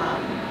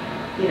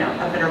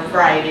 a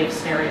variety of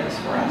scenarios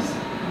for us.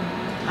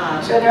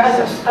 So there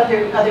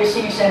are other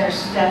senior center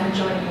staff are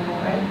joining you,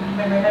 right? Am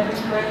I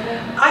remembering correctly?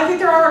 I think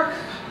there are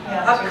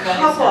Yeah, a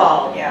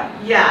couple. Yeah.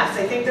 Yes,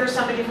 I think there's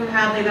somebody from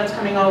Hadley that's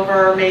coming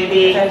over,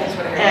 maybe, That's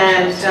what I heard.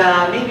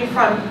 and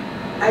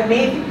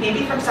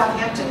maybe from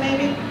Southampton,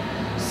 maybe.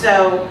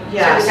 So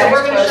yeah, So the so we're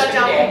center's going to closed shut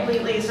down today.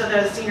 completely. So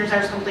the senior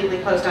center's completely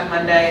closed on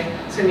Monday.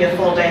 It's going to be a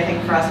full day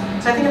thing for us.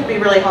 So I think it'll be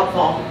really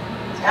helpful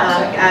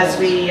as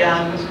we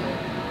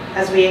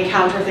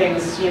encounter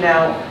things.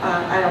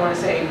 I don't want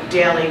to say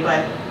daily,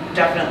 but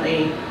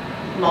definitely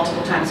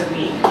multiple times a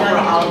week for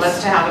all of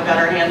us to have a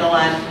better handle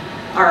on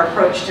our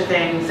approach to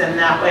things, and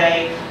that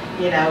way,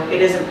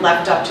 it isn't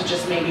left up to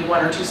just maybe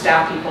one or two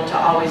staff people to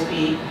always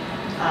be,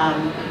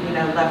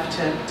 left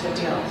to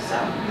deal. So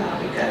that'll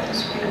be good.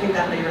 I think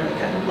that'll be really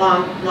good.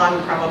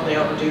 Long probably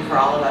overdue for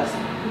all of us.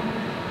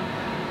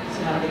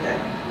 So that'll be good.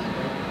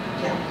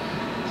 Yeah.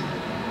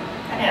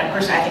 And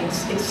personally, I think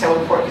it's so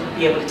important to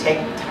be able to take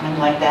time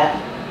like that.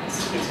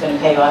 It's going to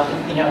pay off.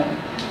 I'm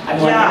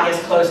wondering,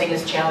 yes, closing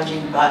is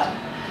challenging, but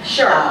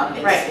Sure.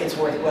 Right. It's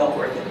well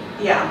worth it.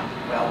 Yeah.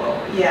 Well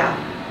worth it. Yeah.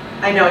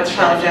 I know it's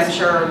challenging. I'm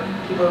sure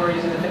people who are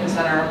using the fitness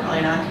center are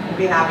probably not going to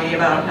be happy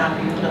about not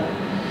being able to be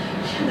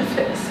in the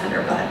fitness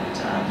center, but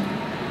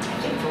I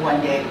think for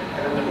one day,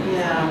 everyone will be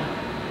yeah.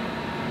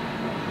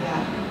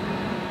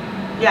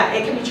 Yeah,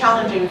 it can be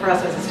challenging for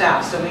us as a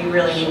staff, so we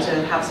really need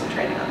to have some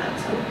training on that.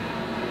 So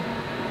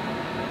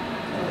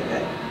really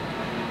good.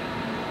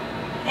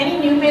 Any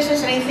new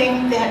business,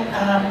 anything that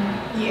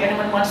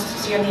anyone wants to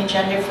see on the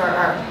agenda for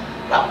our,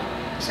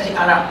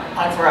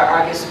 for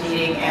our August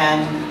meeting,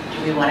 and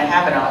do we want to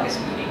have an August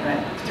meeting?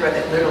 Right? Throw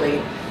that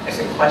literally as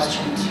a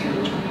question to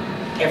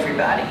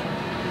everybody.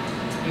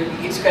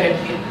 It's going to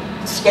be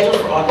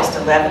scheduled for August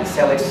 11th,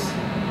 so it's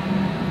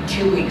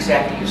 2 weeks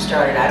after you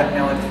started. I don't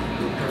know if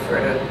you prefer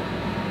to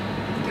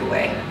either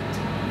way.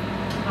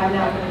 I'm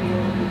not going to be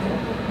able to do that.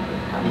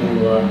 I'll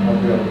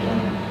be out of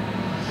town.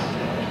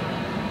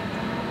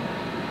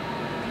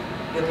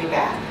 You'll be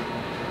back.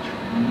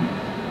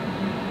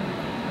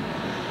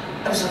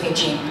 I was looking at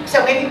Jean.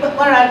 So maybe, why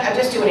don't I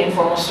just do an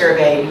informal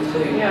survey,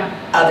 include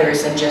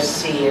others, and just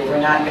see if we're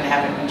not going to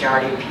have a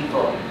majority of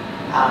people.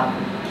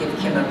 Give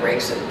Kim a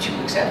break so that 2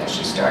 weeks after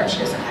she starts, she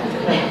doesn't have to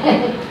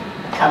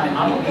come and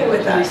meet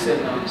with us.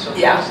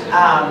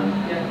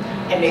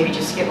 And maybe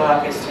just skip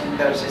August and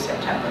go to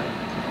September.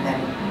 And then,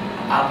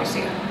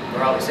 obviously,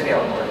 we're always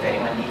available if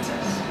anyone needs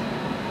us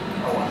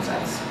or wants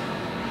us.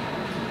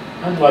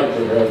 I'd like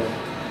to have,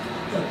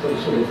 at the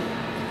sort of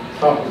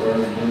top of our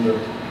agenda,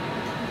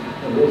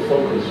 a real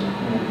focus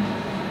on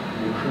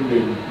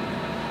recruiting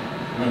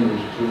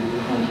members to the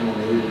Council on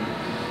Aging.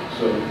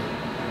 So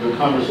the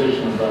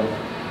conversation about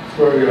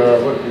where we are,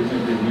 what we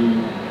think we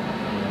need,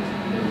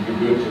 it would be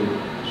good to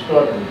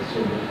start with, so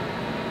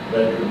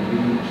that can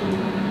lead to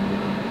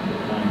the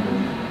kind of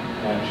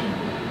action to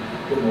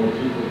get more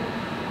people.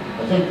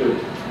 I think that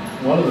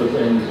one of the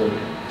things that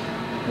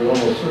would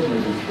almost certainly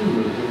be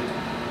true is that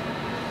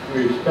we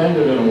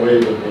expanded in a way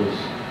that was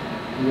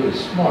really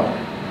smart.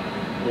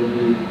 There'd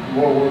be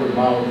more word of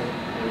mouth,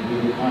 there'd be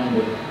the kind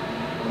of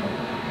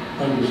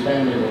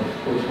understanding of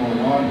what's going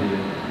on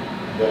here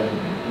that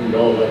we'd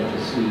all like to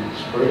see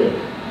spread.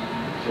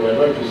 So I'd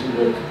like to see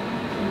that as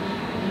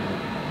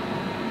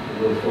a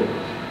real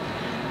focus.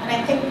 And I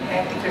think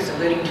Chris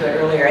alluding to it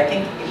earlier, I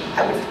think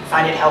I would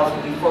find it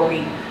helpful before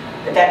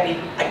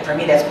for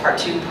me that's part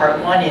two. Part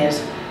one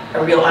is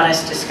a real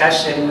honest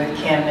discussion with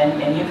Kim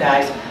and you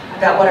guys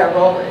about what our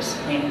role is,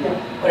 I mean,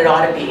 what it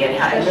ought to be, and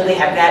how, and really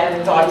have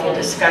that thoughtful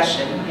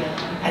discussion.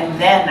 And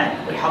then that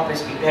would help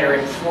us be better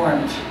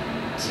informed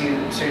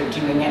to sort of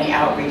doing any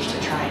outreach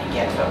to try and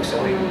get folks. So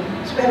we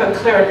have a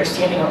clear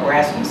understanding of what we're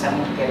asking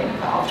someone to get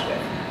involved with.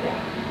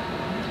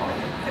 Or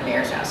the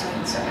mayor's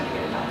asking someone to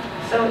get involved.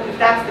 So if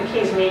that's the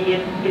case,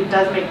 maybe it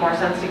does make more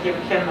sense to give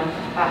Kim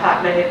a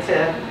hot minute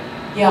to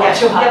Yeah,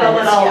 two hot get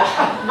minutes,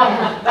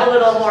 a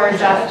little more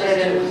adjusted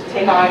and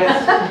take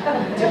August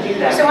to do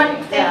that. So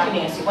thank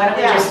you, Nancy. Why don't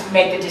we just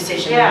make the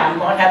decision? Yeah. We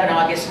won't have an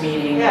August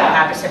meeting, we'll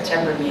have a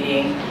September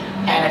meeting.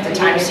 And if the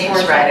time seems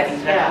right, I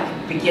think that we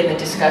can begin the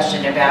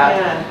discussion about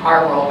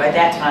our role. By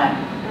that time,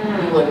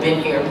 we will have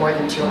been here more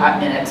than 2 hot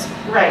minutes.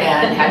 Right.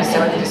 And had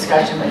some of the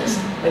discussion with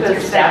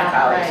your staff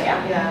colleagues,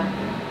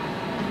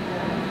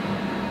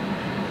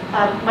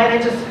 Might I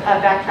just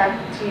backtrack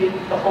to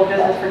the whole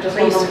business for just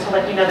 1 moment to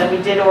let you know that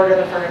we did order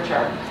the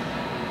furniture.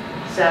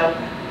 So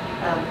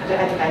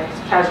I think I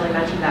casually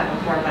mentioned that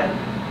before, but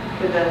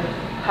with the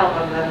help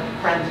of the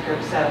Friends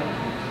group, so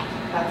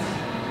that's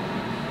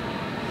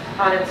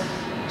on its.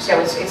 So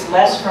it's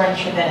less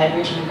furniture than had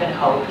originally been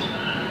hoped.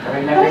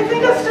 I remember. But I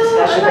think it's still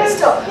a discussion, nice,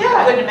 but still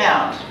a good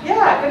amount.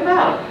 Yeah, good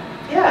amount.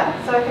 Yeah,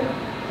 so I think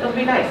it'll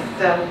be nice.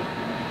 So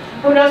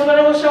who knows when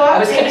it will show up? I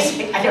was going to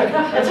say, I don't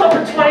know. Let's hope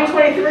for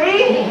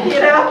 2023,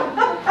 you know?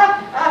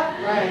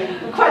 Right.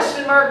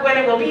 Question mark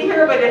when it will be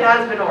here, but it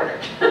has been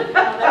ordered.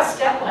 Well, that's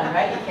step 1,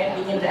 right? You can't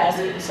begin to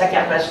ask the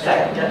second question. You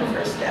haven't done the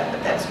first step,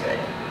 but that's good.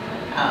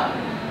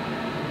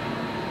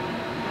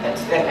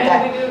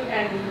 And we do,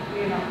 and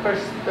you know, of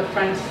course, the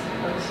Friends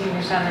of the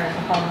Senior Center is a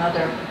whole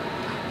nother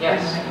thing that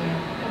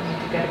we need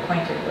to get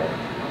acquainted with.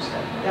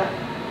 Yeah.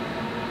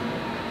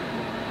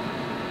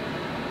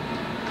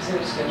 Is there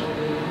a scheduled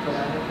meeting for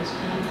that at this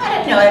point? I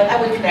don't know. I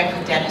would connect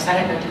with Dennis. I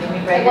don't know. Do they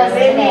meet It wasn't regularly?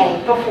 They today.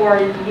 meet before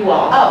you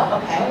all.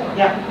 Oh, okay.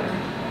 Yeah.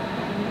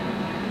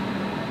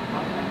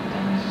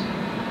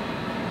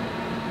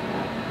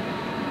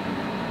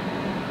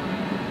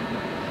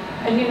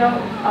 And you know,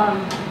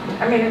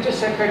 I mean, it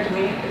just occurred to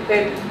me,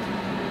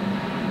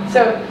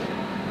 so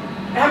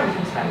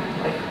everything's been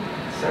like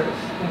sort of,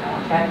 you know,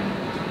 at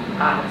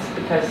odds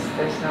because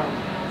there's no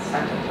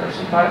central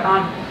person.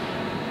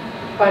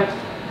 But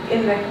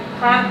in the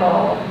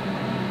Chronicle,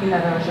 you know,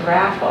 there was a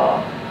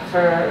raffle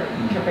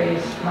to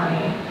raise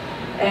money,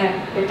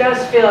 and it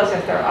does feel as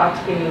if there ought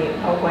to be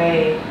a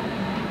way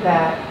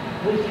that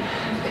we can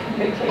have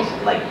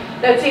communication. Like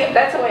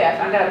that's the way I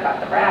found out about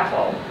the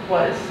raffle,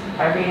 was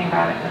by reading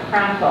about it in the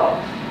Chronicle.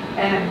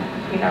 And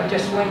you know,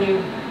 just when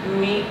you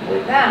meet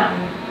with them,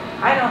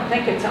 I don't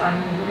think it's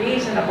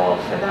unreasonable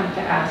for them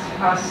to ask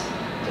us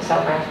to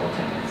sell raffle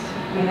tickets,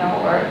 you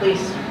know, or at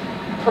least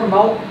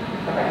promote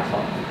the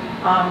raffle.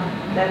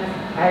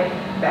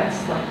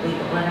 That's like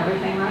legal and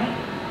everything, right?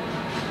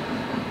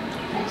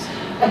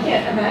 I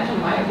can't imagine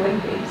why it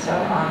wouldn't be. So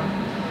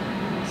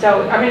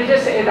I mean,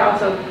 it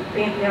also,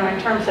 you know, in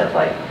terms of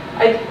like,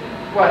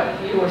 what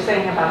you were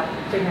saying about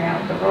figuring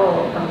out the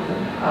role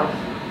of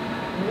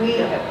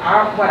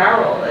what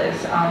our role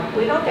is,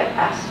 we don't get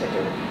asked to do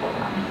it before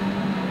that.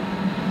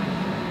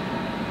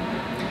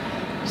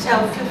 So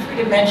feel free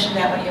to mention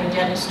that when you and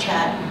Dennis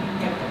chat.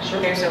 If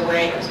there's a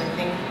way, because I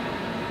think,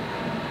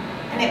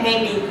 and it may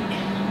be,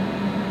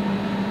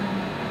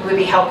 it would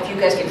be helpful if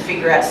you guys can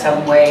figure out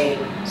some way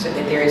so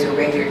that there is a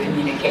regular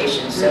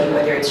communication. So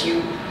whether it's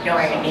you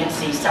knowing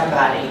Nancy,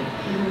 somebody,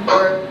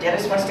 or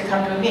Dennis wants to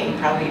come to a meeting,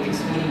 probably if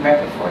he's meeting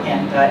right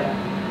beforehand, but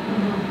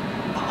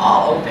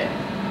all open.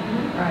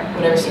 Right.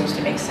 Whatever seems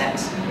to make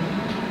sense.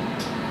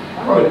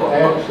 I would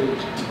add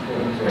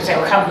to, Or say,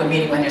 we'll come to a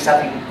meeting when there's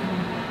something,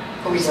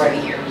 or he's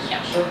already here.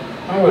 Yeah. Sure.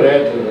 I would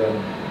add to that,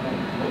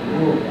 the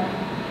real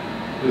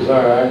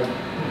desire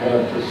I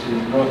have to see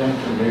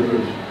Northampton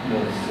neighbors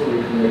more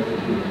fully connected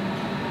here.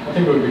 I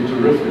think it would be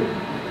terrific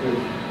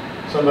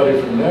if somebody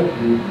from that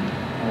group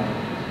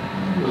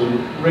was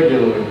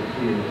regularly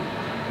here.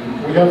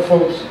 And we have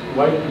folks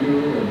like you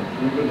and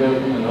Reba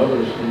Desmond and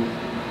others who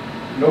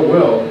know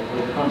well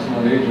what Council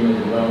on Aging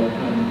is about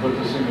and what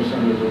the Senior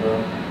Center is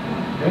about.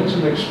 And it's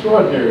an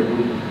extraordinary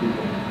group of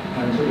people.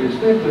 And to the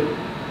extent that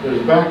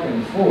there's back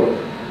and forth,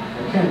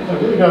 I can't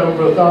think, we've got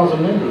over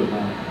 1,000 members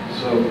now.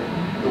 So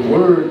the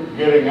word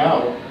getting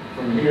out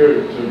from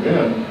here to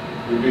then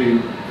would be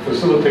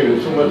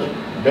facilitated so much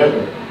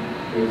better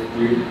if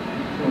we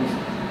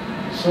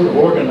sort of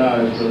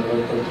organized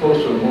a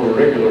closer, more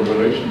regular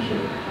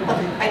relationship.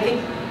 I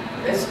think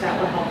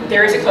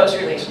there is a close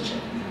relationship.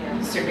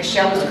 Certainly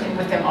Michelle is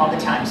with them all the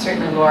time,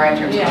 certainly Laura in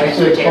terms of I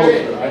say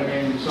transportation. closer, I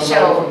mean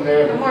somebody from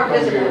there who more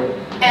comes visible.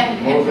 here,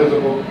 And, more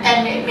visible.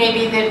 and it may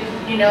be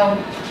that, you know,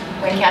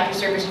 when Catholic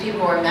Service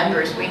people are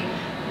members,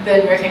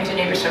 the Northampton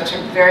Neighbors folks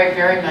are very,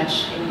 very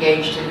much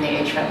engaged in the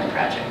age-friendly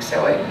project.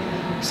 So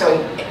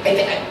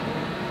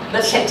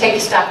let's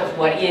take stock of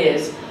what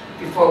is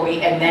before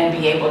and then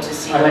be able to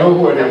see I know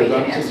what how it we is,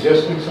 can I'm answer.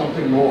 suggesting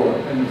something more,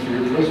 and if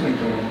you're listening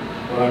to me,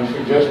 what I'm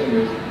suggesting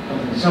is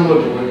something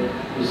similar to what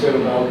you said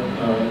about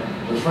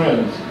the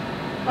Friends.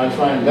 I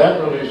find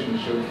that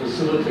relationship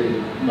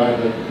facilitated by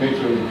the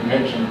nature of the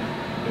connection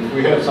if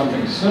we had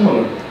something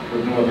similar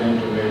with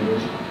Northampton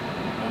neighbors,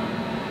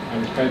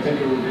 I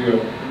think it would be a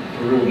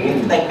real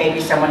boom. Like maybe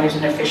someone who's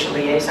an official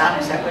liaison,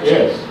 is that what you?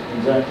 Yes,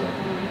 exactly.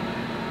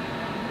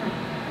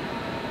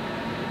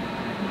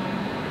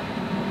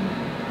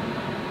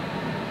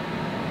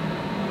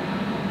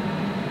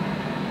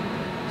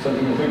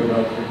 Something to think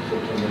about for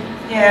September.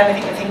 Yeah,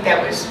 I think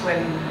that was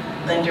when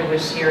Linda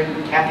was here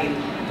and Kathy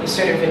was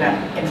sort of in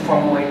an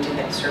informal way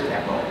to serve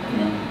that role.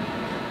 Yeah.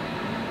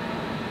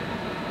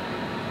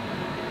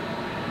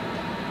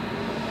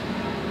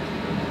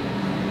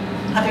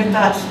 Other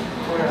thoughts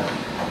for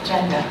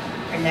agenda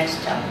for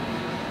next time?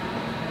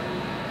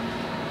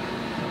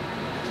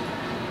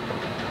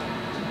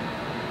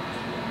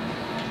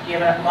 Do you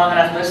have a long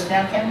enough list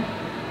now, Kim?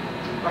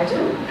 I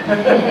do.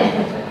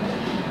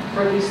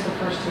 For at least the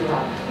first two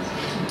options.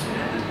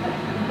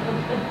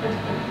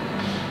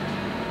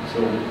 So,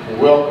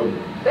 welcome.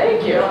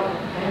 Thank you.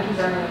 Thank you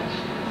very much.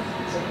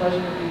 It's a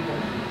pleasure to be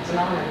here. It's an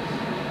honor.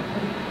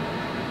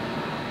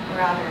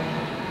 We're honoring you.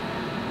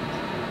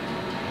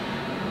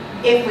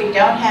 If we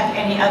don't have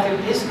any other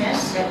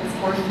business at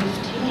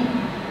 4:15,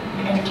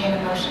 we entertain a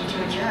motion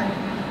to adjourn.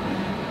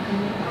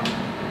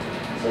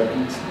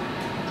 Second.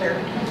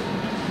 Third.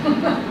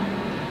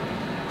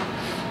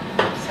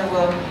 So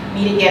we'll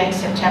meet again in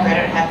September. I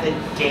don't have the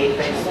date,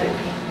 but it's the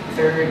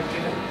 3rd.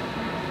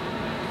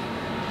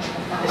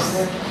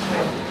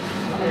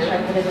 Make sure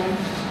I put it in.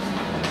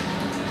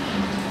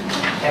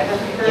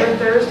 Third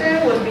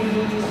Thursday would be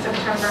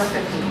September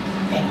 15th.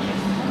 Thank you.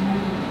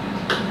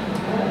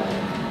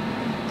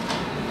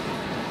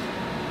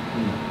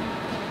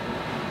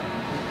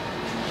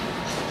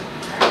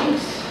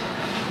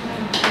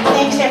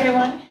 Thanks,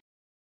 everyone.